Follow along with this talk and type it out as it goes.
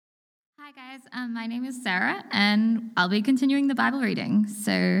Hi guys, my name is Sarah and I'll be continuing the Bible reading.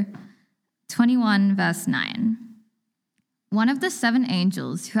 So 21 verse 9. One of the 7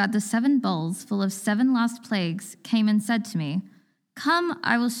 angels who had the 7 bowls full of 7 last plagues came and said to me, "Come,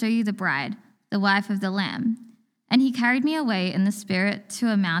 I will show you the bride, the wife of the Lamb." And he carried me away in the Spirit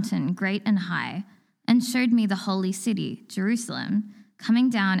to a mountain great and high, and showed me the holy city, Jerusalem, coming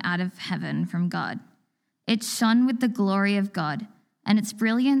down out of heaven from God. It shone with the glory of God, and its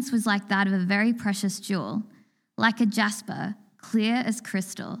brilliance was like that of a very precious jewel, like a jasper, clear as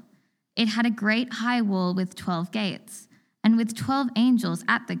crystal. It had a great high wall with 12 gates, and with 12 angels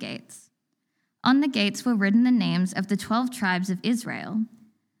at the gates. On the gates were written the names of the 12 tribes of Israel.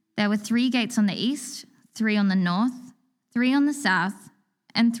 There were 3 gates on the east, 3 on the north, 3 on the south,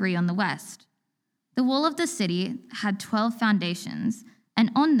 and 3 on the west. The wall of the city had 12 foundations,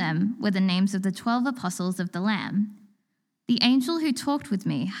 and on them were the names of the 12 apostles of the Lamb. The angel who talked with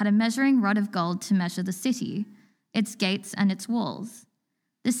me had a measuring rod of gold to measure the city, its gates and its walls.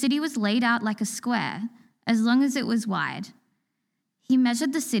 The city was laid out like a square, as long as it was wide. He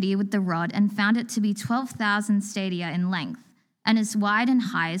measured the city with the rod and found it to be 12,000 stadia in length, and as wide and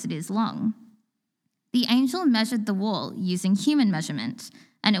high as it is long. The angel measured the wall using human measurement,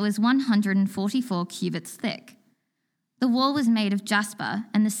 and it was 144 cubits thick. The wall was made of jasper,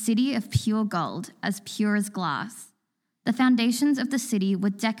 and the city of pure gold, as pure as glass. The foundations of the city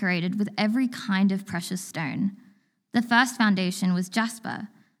were decorated with every kind of precious stone. The first foundation was jasper,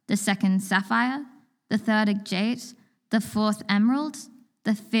 the second sapphire, the third agate, the fourth emerald,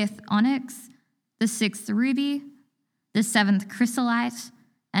 the fifth onyx, the sixth ruby, the 7th chrysolite,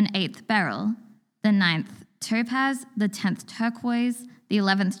 and 8th beryl, the 9th topaz, the 10th turquoise, the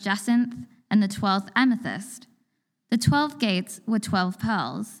 11th jacinth, and the 12th amethyst. The 12 gates were 12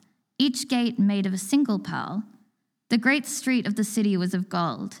 pearls, each gate made of a single pearl. The great street of the city was of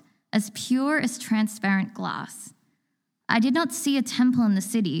gold, as pure as transparent glass. I did not see a temple in the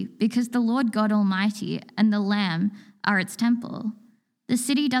city, because the Lord God Almighty and the Lamb are its temple. The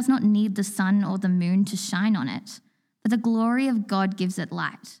city does not need the sun or the moon to shine on it, for the glory of God gives it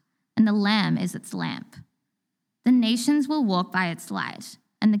light, and the Lamb is its lamp. The nations will walk by its light,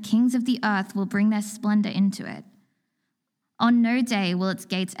 and the kings of the earth will bring their splendor into it. On no day will its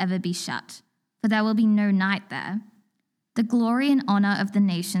gates ever be shut, for there will be no night there. The glory and honor of the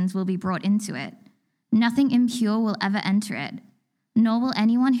nations will be brought into it. Nothing impure will ever enter it, nor will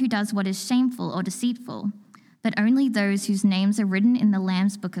anyone who does what is shameful or deceitful, but only those whose names are written in the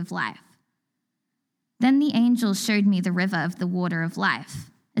Lamb's book of life. Then the angel showed me the river of the water of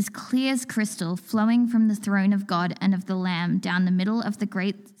life, as clear as crystal, flowing from the throne of God and of the Lamb down the middle of the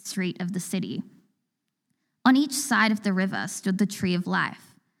great street of the city. On each side of the river stood the tree of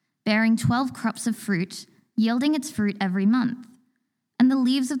life, bearing 12 crops of fruit, yielding its fruit every month. And the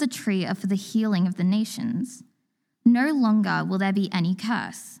leaves of the tree are for the healing of the nations. No longer will there be any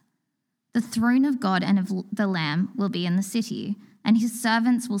curse. The throne of God and of the Lamb will be in the city, and his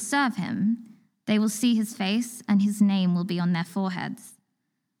servants will serve him. They will see his face, and his name will be on their foreheads.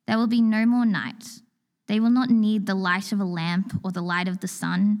 There will be no more night. They will not need the light of a lamp or the light of the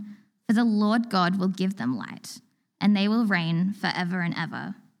sun, for the Lord God will give them light, and they will reign forever and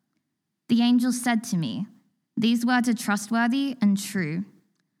ever. The angel said to me, "These words are trustworthy and true."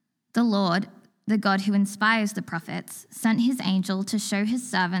 The Lord, the God who inspires the prophets, sent his angel to show his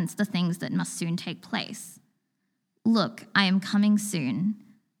servants the things that must soon take place. Look, I am coming soon.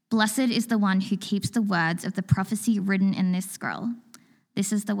 Blessed is the one who keeps the words of the prophecy written in this scroll.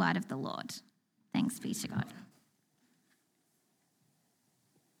 This is the word of the Lord. Thanks be to God.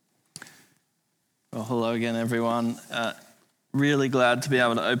 Well, hello again, everyone. Really glad to be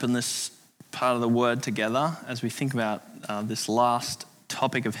able to open this part of the word together as we think about this last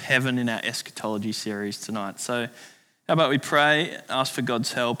topic of heaven in our eschatology series tonight. So how about we pray, ask for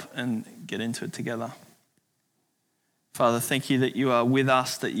God's help, and get into it together. Father, thank you that you are with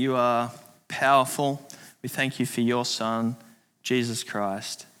us, that you are powerful. We thank you for your Son, Jesus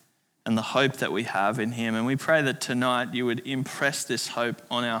Christ, and the hope that we have in him. And we pray that tonight you would impress this hope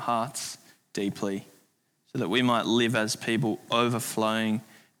on our hearts deeply, so that we might live as people overflowing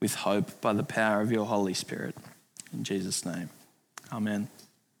with hope by the power of your Holy Spirit. In Jesus' name, amen.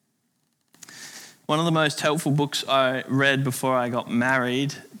 One of the most helpful books I read before I got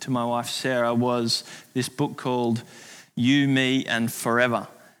married to my wife Sarah was this book called You, Me and Forever,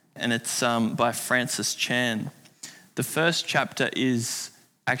 and it's by Francis Chan. The first chapter is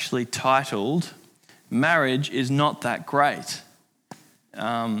actually titled, "Marriage is Not That Great."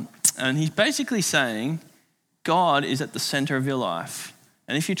 And he's basically saying God is at the center of your life.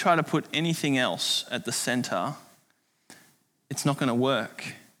 And if you try to put anything else at the center, it's not going to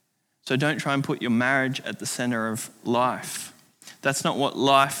work. So don't try and put your marriage at the center of life. That's not what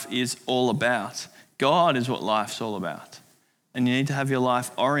life is all about. God is what life's all about. And you need to have your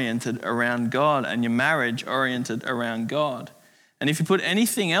life oriented around God and your marriage oriented around God. And if you put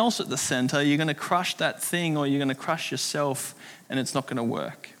anything else at the center, you're going to crush that thing, or you're going to crush yourself, and it's not going to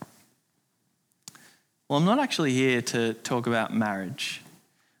work. Well, I'm not actually here to talk about marriage.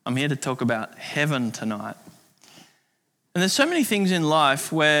 I'm here to talk about heaven tonight. And there's so many things in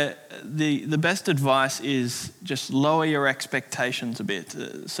life where the best advice is just lower your expectations a bit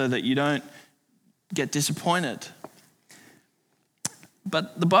so that you don't get disappointed.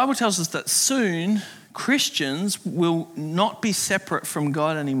 But the Bible tells us that soon Christians will not be separate from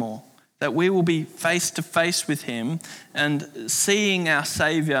God anymore, that we will be face to face with him and seeing our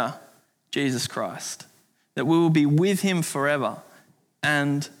Saviour, Jesus Christ, that we will be with him forever.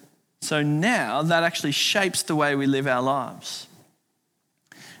 And so now that actually shapes the way we live our lives.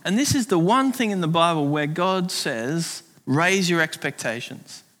 And this is the one thing in the Bible where God says, raise your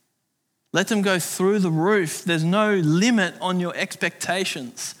expectations. Let them go through the roof. There's no limit on your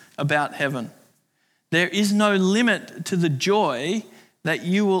expectations about heaven. There is no limit to the joy that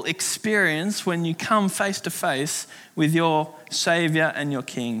you will experience when you come face to face with your Saviour and your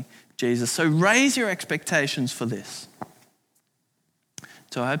King, Jesus. So raise your expectations for this.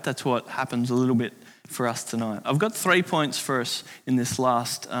 So I hope that's what happens a little bit for us tonight. I've got 3 points for us in this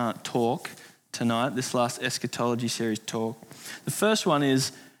last talk tonight, this last eschatology series talk. The first one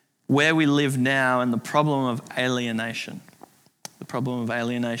is where we live now and the problem of alienation. The problem of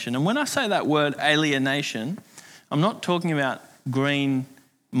alienation. And when I say that word alienation, I'm not talking about green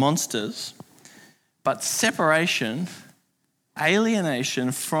monsters, but separation,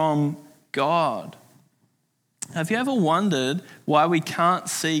 alienation from God. Have you ever wondered why we can't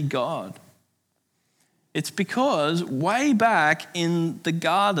see God? It's because way back in the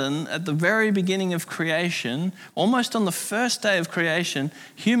garden, at the very beginning of creation, almost on the first day of creation,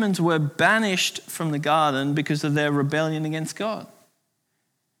 humans were banished from the garden because of their rebellion against God.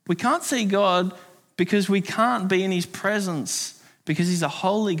 We can't see God because we can't be in his presence, because he's a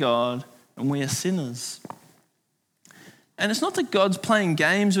holy God and we are sinners. And it's not that God's playing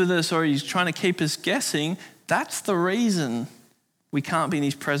games with us or he's trying to keep us guessing. That's the reason we can't be in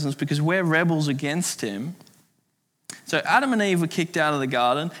his presence, because we're rebels against him. So Adam and Eve were kicked out of the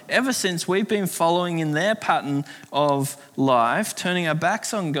garden. Ever since, we've been following in their pattern of life, turning our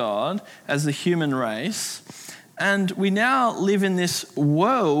backs on God as the human race. And we now live in this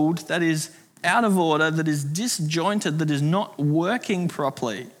world that is out of order, that is disjointed, that is not working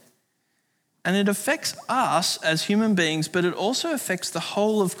properly. And it affects us as human beings, but it also affects the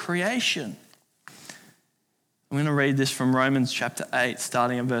whole of creation. I'm going to read this from Romans chapter 8,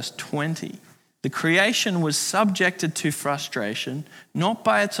 starting at verse 20. The creation was subjected to frustration, not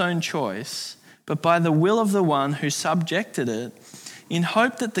by its own choice, but by the will of the one who subjected it, in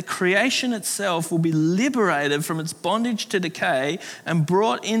hope that the creation itself will be liberated from its bondage to decay and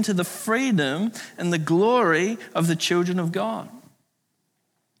brought into the freedom and the glory of the children of God.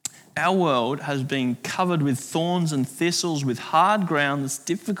 Our world has been covered with thorns and thistles, with hard ground that's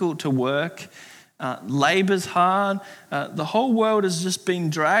difficult to work. Labor's hard. The whole world has just been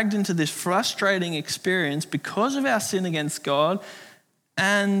dragged into this frustrating experience because of our sin against God,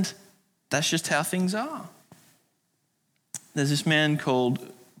 and that's just how things are. There's this man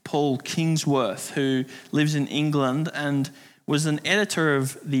called Paul Kingsworth who lives in England and was an editor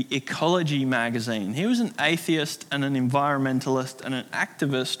of the Ecology magazine. He was an atheist and an environmentalist and an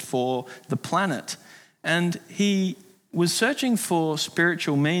activist for the planet, and he was searching for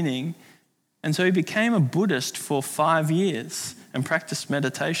spiritual meaning. And so he became a Buddhist for 5 years and practiced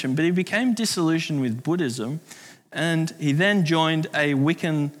meditation, but he became disillusioned with Buddhism, and he then joined a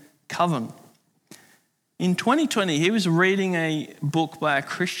Wiccan coven. In 2020, he was reading a book by a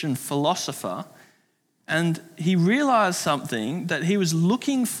Christian philosopher, and he realized something, that he was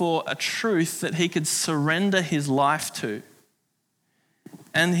looking for a truth that he could surrender his life to.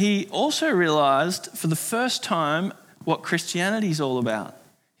 And he also realized for the first time what Christianity is all about.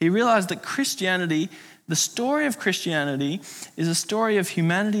 He realized that Christianity, the story of Christianity, is a story of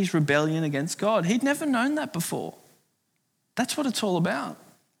humanity's rebellion against God. He'd never known that before. That's what it's all about.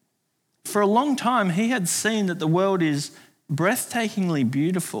 For a long time, he had seen that the world is breathtakingly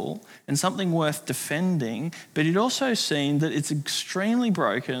beautiful and something worth defending, but he'd also seen that it's extremely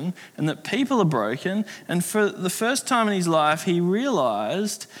broken and that people are broken. And for the first time in his life, he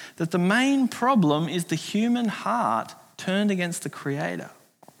realized that the main problem is the human heart turned against the Creator.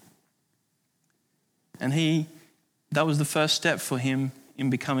 And that was the first step for him in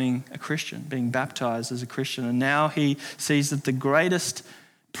becoming a Christian, being baptized as a Christian. And now he sees that the greatest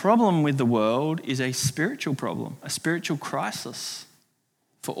problem with the world is a spiritual problem, a spiritual crisis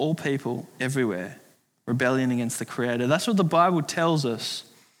for all people everywhere. Rebellion against the Creator. That's what the Bible tells us,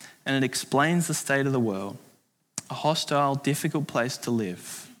 and it explains the state of the world. A hostile, difficult place to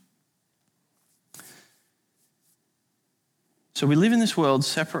live. So we live in this world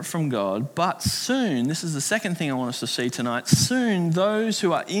separate from God, but soon, this is the second thing I want us to see tonight, soon those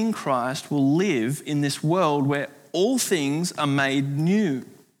who are in Christ will live in this world where all things are made new.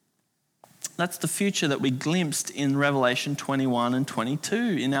 That's the future that we glimpsed in Revelation 21 and 22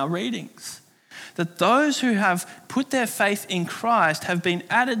 in our readings. That those who have put their faith in Christ have been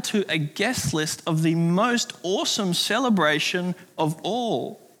added to a guest list of the most awesome celebration of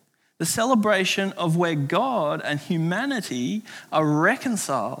all. The celebration of where God and humanity are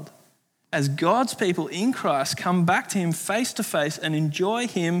reconciled as God's people in Christ come back to him face to face and enjoy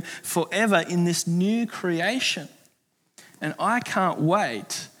him forever in this new creation. And I can't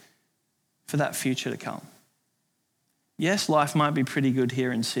wait for that future to come. Yes, life might be pretty good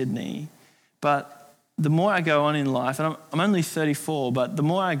here in Sydney, but the more I go on in life, and I'm only 34, but the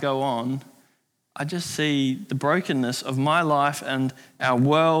more I go on, I just see the brokenness of my life and our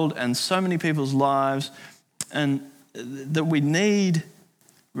world and so many people's lives, and that we need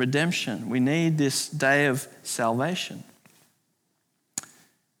redemption. We need this day of salvation.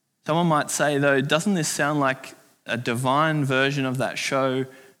 Someone might say, though, doesn't this sound like a divine version of that show,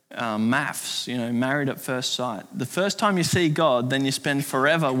 MAFS, Married at First Sight? The first time you see God, then you spend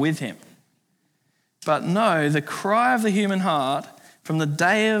forever with him. But no, the cry of the human heart from the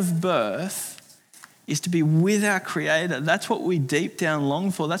day of birth is to be with our Creator. That's what we deep down long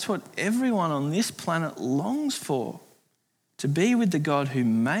for. That's what everyone on this planet longs for. To be with the God who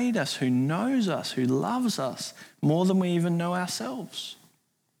made us, who knows us, who loves us more than we even know ourselves.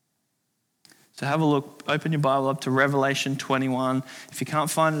 So have a look, open your Bible up to Revelation 21. If you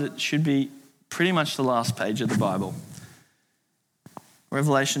can't find it, it should be pretty much the last page of the Bible.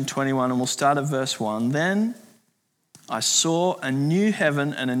 Revelation 21, and we'll start at verse 1. Then I saw a new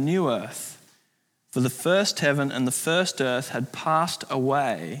heaven and a new earth. For the first heaven and the first earth had passed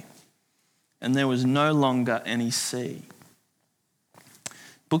away, and there was no longer any sea.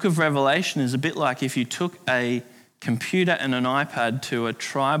 Book of Revelation is a bit like if you took a computer and an iPad to a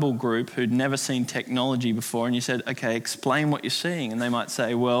tribal group who'd never seen technology before, and you said, okay, explain what you're seeing. And they might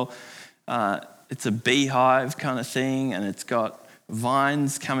say, well, it's a beehive kind of thing, and it's got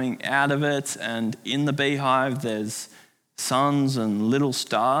vines coming out of it, and in the beehive there's suns and little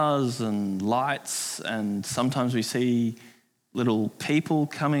stars and lights, and sometimes we see little people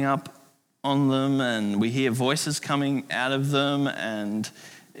coming up on them, and we hear voices coming out of them, and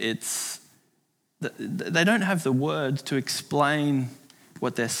they don't have the words to explain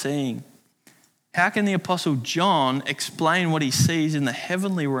what they're seeing. How can the Apostle John explain what he sees in the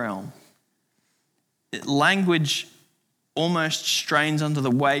heavenly realm? Language almost strains under the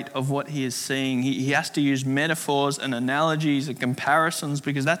weight of what he is seeing. He has to use metaphors and analogies and comparisons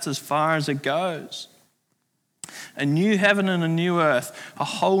because that's as far as it goes. A new heaven and a new earth, a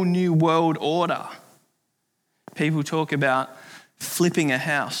whole new world order. People talk about flipping a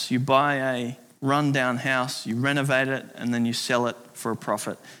house. You buy a rundown house, you renovate it, and then you sell it for a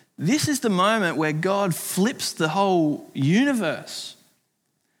profit. This is the moment where God flips the whole universe.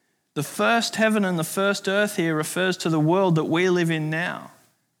 The first heaven and the first earth here refers to the world that we live in now,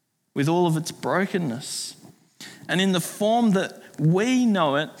 with all of its brokenness. And in the form that we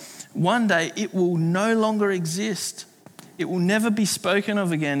know it, one day it will no longer exist. It will never be spoken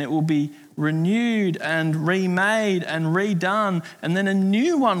of again. It will be renewed and remade and redone, and then a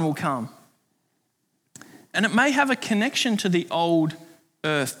new one will come. And it may have a connection to the old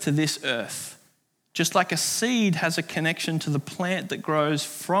earth, to this earth. Just like a seed has a connection to the plant that grows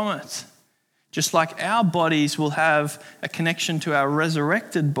from it. Just like our bodies will have a connection to our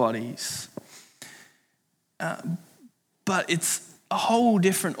resurrected bodies. But it's a whole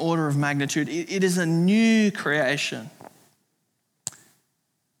different order of magnitude. It is a new creation.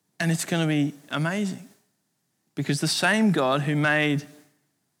 And it's going to be amazing. Because the same God who made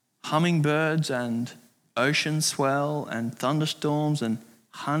hummingbirds and ocean swell and thunderstorms and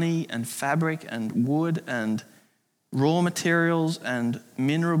honey and fabric and wood and raw materials and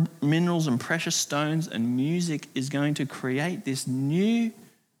minerals and precious stones and music is going to create this new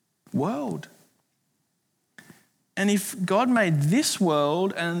world. And if God made this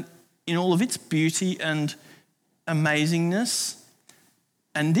world and in all of its beauty and amazingness,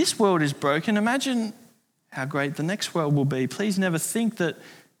 and this world is broken, imagine how great the next world will be. Please never think that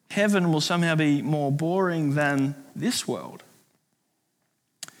heaven will somehow be more boring than this world.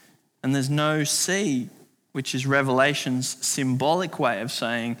 And there's no sea. which is Revelation's symbolic way of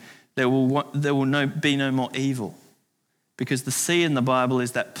saying there will be no more evil. Because the sea in the Bible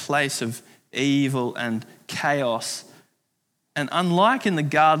is that place of evil and chaos. And unlike in the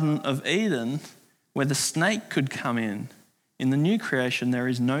Garden of Eden, where the snake could come in the new creation there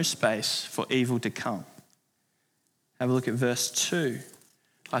is no space for evil to come. Have a look at verse 2.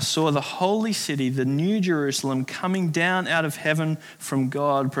 I saw the holy city, the new Jerusalem, coming down out of heaven from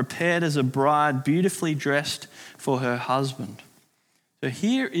God, prepared as a bride, beautifully dressed for her husband. So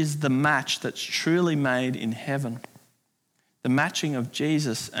here is the match that's truly made in heaven. The matching of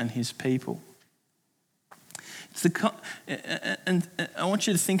Jesus and his people. And I want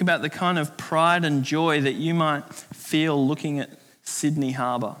you to think about the kind of pride and joy that you might feel looking at Sydney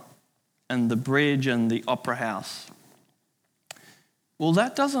Harbour and the bridge and the Opera House. Well,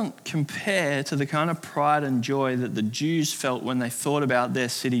 that doesn't compare to the kind of pride and joy that the Jews felt when they thought about their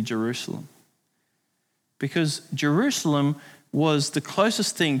city, Jerusalem. Because Jerusalem was the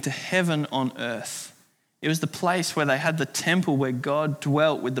closest thing to heaven on earth. It was the place where they had the temple where God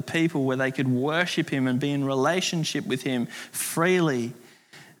dwelt with the people, where they could worship him and be in relationship with him freely.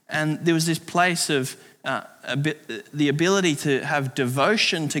 And there was this place of the ability to have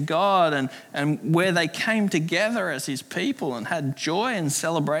devotion to God and where they came together as his people and had joy and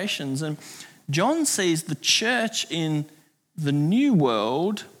celebrations. And John sees the church in the new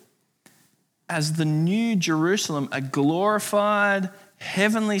world as the new Jerusalem, a glorified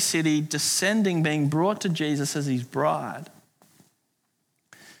heavenly city descending, being brought to Jesus as his bride.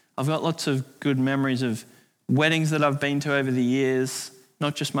 I've got lots of good memories of weddings that I've been to over the years,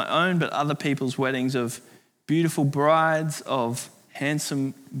 not just my own, but other people's weddings, of beautiful brides, of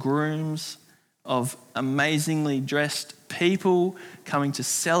handsome grooms, of amazingly dressed people coming to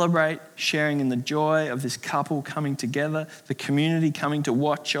celebrate, sharing in the joy of this couple coming together, the community coming to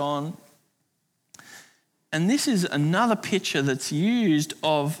watch on. And this is another picture that's used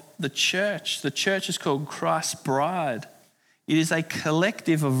of the church. The church is called Christ's bride. It is a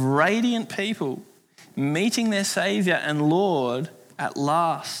collective of radiant people meeting their Saviour and Lord at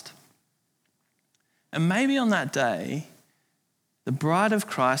last. And maybe on that day, the bride of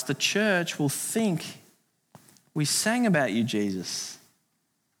Christ, the church, will think, we sang about you, Jesus,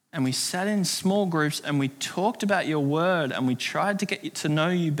 and we sat in small groups and we talked about your word and we tried to get to know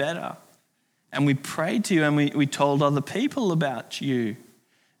you better. And we prayed to you and we told other people about you.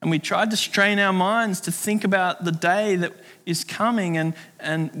 And we tried to strain our minds to think about the day that is coming.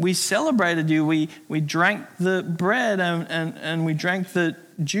 And we celebrated you. We drank the bread and we drank the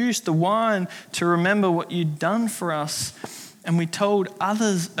juice, the wine, to remember what you'd done for us. And we told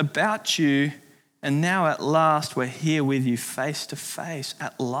others about you. And now at last we're here with you face to face.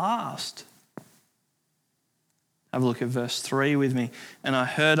 At last. Have a look at verse 3 with me. And I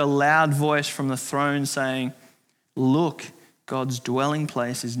heard a loud voice from the throne saying, look, God's dwelling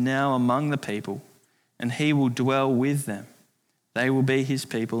place is now among the people, and he will dwell with them. They will be his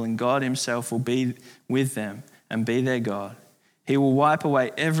people, and God himself will be with them and be their God. He will wipe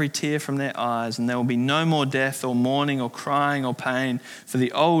away every tear from their eyes, and there will be no more death or mourning or crying or pain, for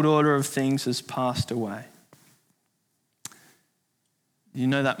the old order of things has passed away. You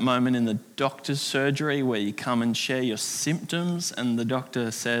know that moment in the doctor's surgery where you come and share your symptoms and the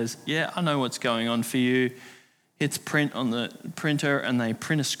doctor says, yeah, I know what's going on for you. Hits print on the printer and they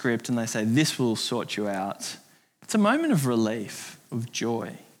print a script and they say, this will sort you out. It's a moment of relief, of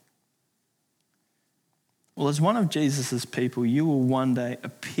joy. Well, as one of Jesus' people, you will one day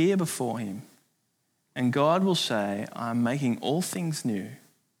appear before him and God will say, I'm making all things new.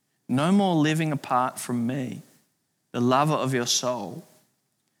 No more living apart from me, the lover of your soul.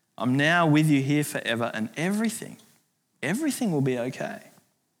 I'm now with you here forever, and everything will be okay.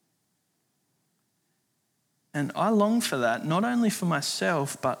 And I long for that, not only for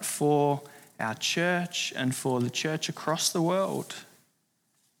myself, but for our church and for the church across the world.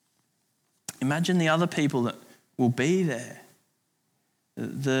 Imagine the other people that will be there.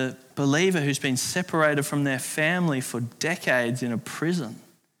 The believer who's been separated from their family for decades in a prison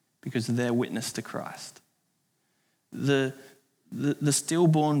because of their witness to Christ. The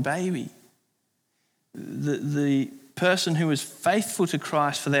stillborn baby, the person who was faithful to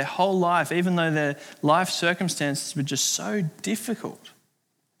Christ for their whole life, even though their life circumstances were just so difficult.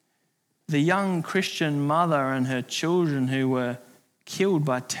 The young Christian mother and her children who were killed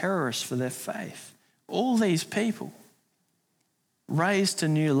by terrorists for their faith. All these people raised to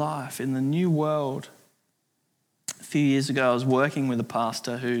new life in the new world. A few years ago, I was working with a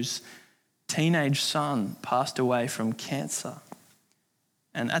pastor whose teenage son passed away from cancer.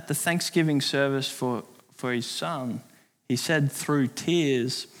 And at the Thanksgiving service for his son, he said through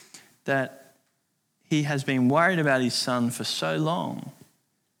tears that he has been worried about his son for so long,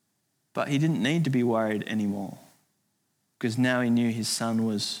 but he didn't need to be worried anymore because now he knew his son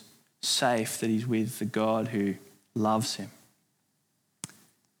was safe, that he's with the God who loves him.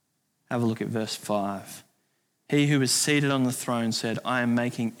 Have a look at verse 5. He who was seated on the throne said, I am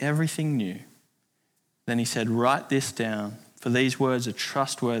making everything new. Then he said, write this down, for these words are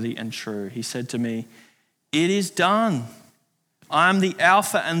trustworthy and true. He said to me, it is done. I am the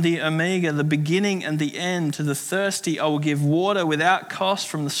Alpha and the Omega, the beginning and the end. To the thirsty I will give water without cost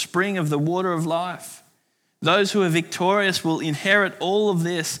from the spring of the water of life. Those who are victorious will inherit all of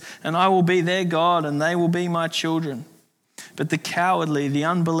this, and I will be their God, and they will be my children. But the cowardly, the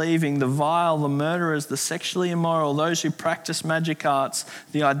unbelieving, the vile, the murderers, the sexually immoral, those who practice magic arts,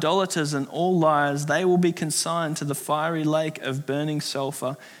 the idolaters and all liars, they will be consigned to the fiery lake of burning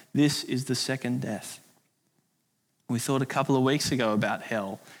sulfur. This is the second death. We thought a couple of weeks ago about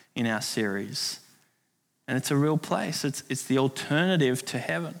hell in our series. And it's a real place. It's the alternative to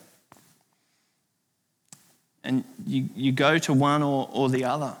heaven. And you go to one or the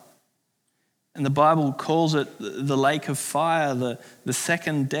other. And the Bible calls it the lake of fire, the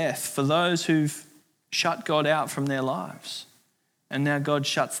second death, for those who've shut God out from their lives. And now God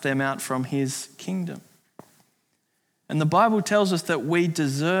shuts them out from his kingdom. And the Bible tells us that we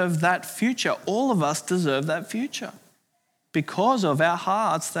deserve that future. All of us deserve that future because of our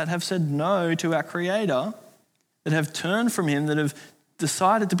hearts that have said no to our Creator, that have turned from him, that have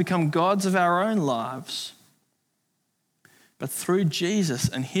decided to become gods of our own lives. But through Jesus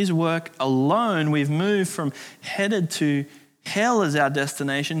and his work alone, we've moved from headed to hell as our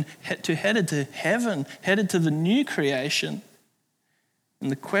destination to headed to heaven, headed to the new creation.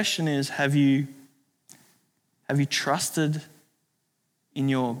 And the question is, have you trusted in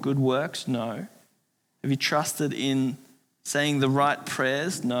your good works? No. Have you trusted in saying the right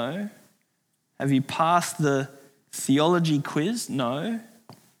prayers? No. Have you passed the theology quiz? No.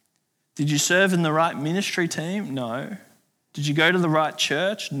 Did you serve in the right ministry team? No. Did you go to the right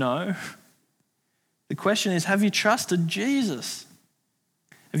church? No. The question is, have you trusted Jesus?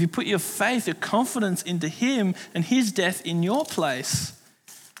 Have you put your faith, your confidence into him and his death in your place?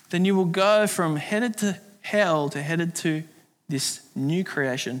 Then you will go from headed to hell to headed to this new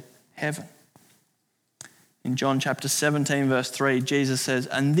creation, heaven. In John chapter 17, verse 3, Jesus says,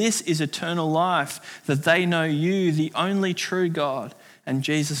 and this is eternal life, that they know you, the only true God, and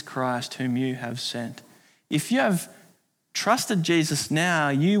Jesus Christ, whom you have sent. If you have trusted Jesus now,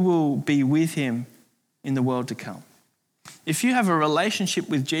 you will be with him in the world to come. If you have a relationship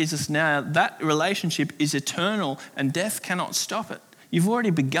with Jesus now, that relationship is eternal and death cannot stop it. You've already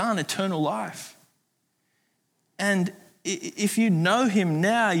begun eternal life. And if you know him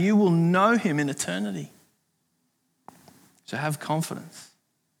now, you will know him in eternity. So have confidence.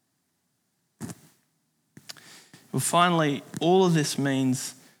 Well, finally, all of this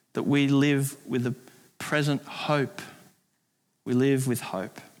means that we live with a present hope. We live with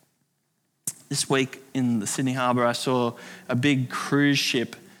hope. This week in the Sydney Harbour, I saw a big cruise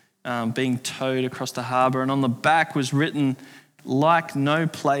ship being towed across the harbour, and on the back was written, like no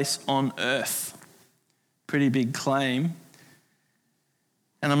place on earth. Pretty big claim.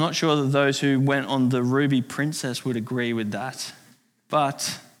 And I'm not sure that those who went on the Ruby Princess would agree with that.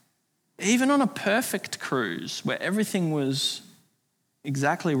 But even on a perfect cruise where everything was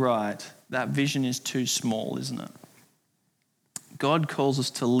exactly right, that vision is too small, isn't it? God calls us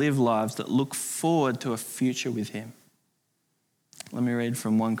to live lives that look forward to a future with him. Let me read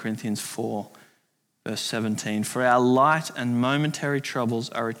from 1 Corinthians 4, verse 17. For our light and momentary troubles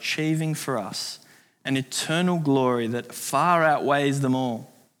are achieving for us an eternal glory that far outweighs them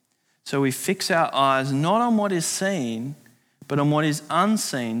all. So we fix our eyes not on what is seen, but on what is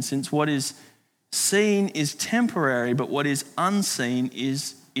unseen, since what is seen is temporary, but what is unseen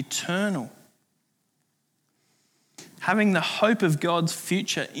is eternal. Having the hope of God's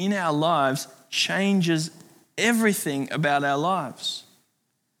future in our lives changes everything about our lives.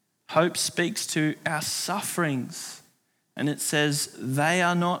 Hope speaks to our sufferings, and it says they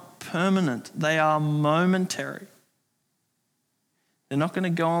are not permanent, they are momentary. They're not going to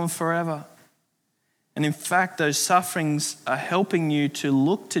go on forever. And in fact, those sufferings are helping you to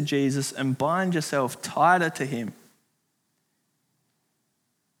look to Jesus and bind yourself tighter to him.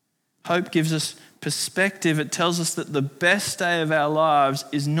 Hope gives us perspective. It tells us that the best day of our lives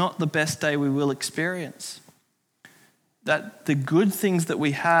is not the best day we will experience. That the good things that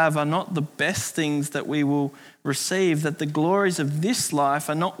we have are not the best things that we will receive. That the glories of this life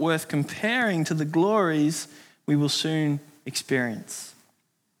are not worth comparing to the glories we will soon experience.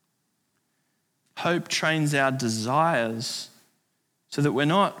 Hope trains our desires so that we're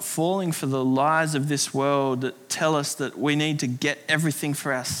not falling for the lies of this world that tell us that we need to get everything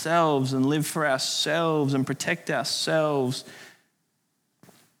for ourselves and live for ourselves and protect ourselves.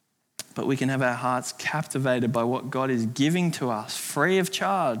 But we can have our hearts captivated by what God is giving to us, free of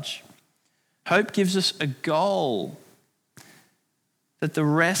charge. Hope gives us a goal, that the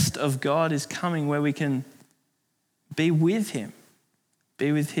rest of God is coming, where we can be with him,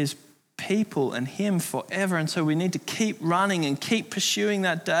 be with his people and him forever. And so we need to keep running and keep pursuing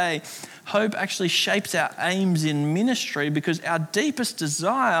that day. Hope actually shapes our aims in ministry, because our deepest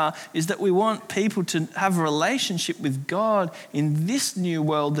desire is that we want people to have a relationship with God in this new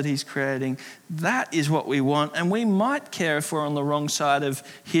world that he's creating. That is what we want. And we might care if we're on the wrong side of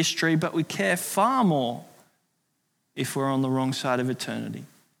history, but we care far more if we're on the wrong side of eternity.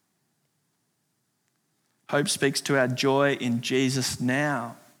 Hope speaks to our joy in Jesus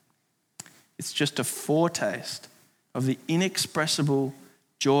now. It's just a foretaste of the inexpressible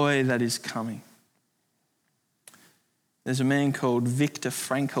joy that is coming. There's a man called Viktor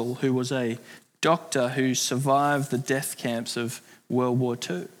Frankl, who was a doctor who survived the death camps of World War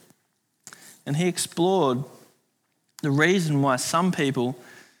II. And he explored the reason why some people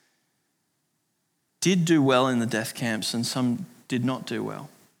did do well in the death camps and some did not do well.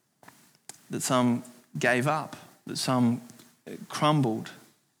 That some gave up, that some crumbled.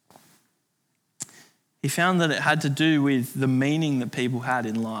 He found that it had to do with the meaning that people had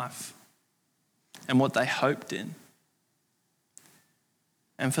in life and what they hoped in.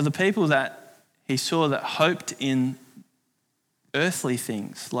 And for the people that he saw that hoped in earthly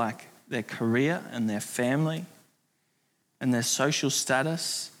things like their career and their family and their social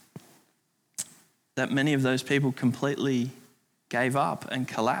status, that many of those people completely gave up and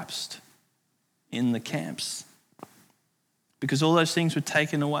collapsed in the camps because all those things were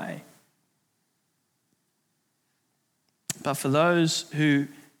taken away. But for those who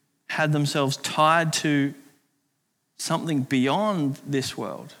had themselves tied to something beyond this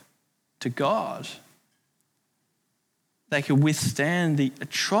world, to God, they could withstand the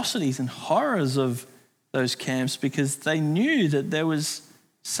atrocities and horrors of those camps because they knew that there was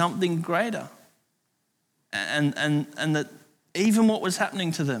something greater. And that even what was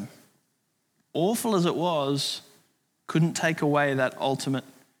happening to them, awful as it was, couldn't take away that ultimate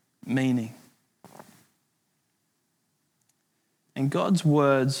meaning. And God's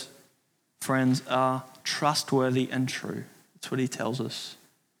words, friends, are trustworthy and true. That's what he tells us.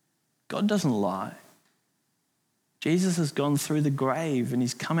 God doesn't lie. Jesus has gone through the grave and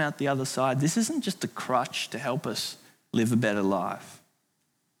he's come out the other side. This isn't just a crutch to help us live a better life.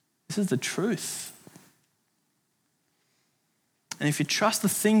 This is the truth. And if you trust the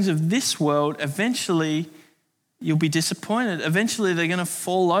things of this world, eventually you'll be disappointed. Eventually they're going to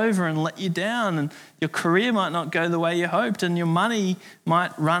fall over and let you down, and your career might not go the way you hoped, and your money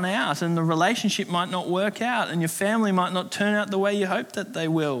might run out, and the relationship might not work out, and your family might not turn out the way you hope that they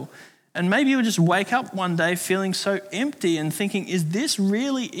will. And maybe you'll just wake up one day feeling so empty and thinking, is this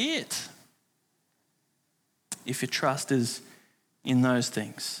really it? If your trust is in those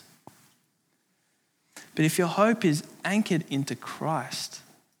things. But if your hope is anchored into Christ,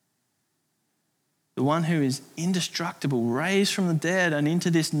 the one who is indestructible, raised from the dead and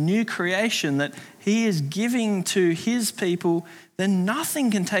into this new creation that he is giving to his people, then nothing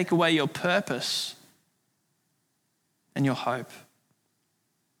can take away your purpose and your hope.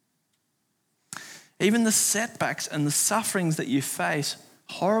 Even the setbacks and the sufferings that you face,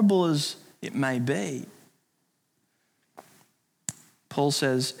 horrible as it may be, Paul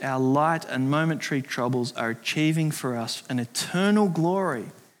says, our light and momentary troubles are achieving for us an eternal glory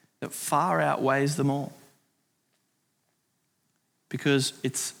that far outweighs them all. Because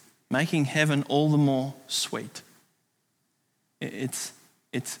it's making heaven all the more sweet. It's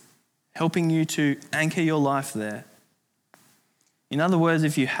helping you to anchor your life there. In other words,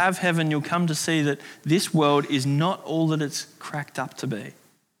 if you have heaven, you'll come to see that this world is not all that it's cracked up to be.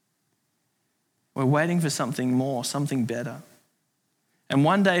 We're waiting for something more, something better. And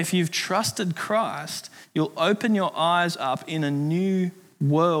one day, if you've trusted Christ, you'll open your eyes up in a new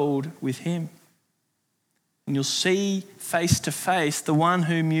world with him. And you'll see face to face the one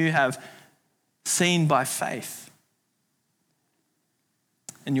whom you have seen by faith.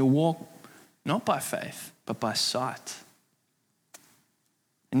 And you'll walk not by faith, but by sight.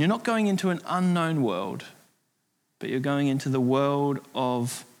 And you're not going into an unknown world, but you're going into the world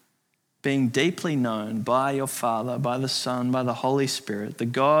of being deeply known by your Father, by the Son, by the Holy Spirit, the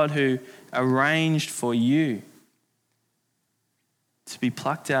God who arranged for you to be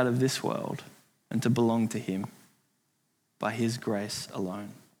plucked out of this world and to belong to him by his grace alone.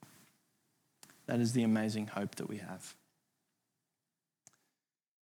 That is the amazing hope that we have.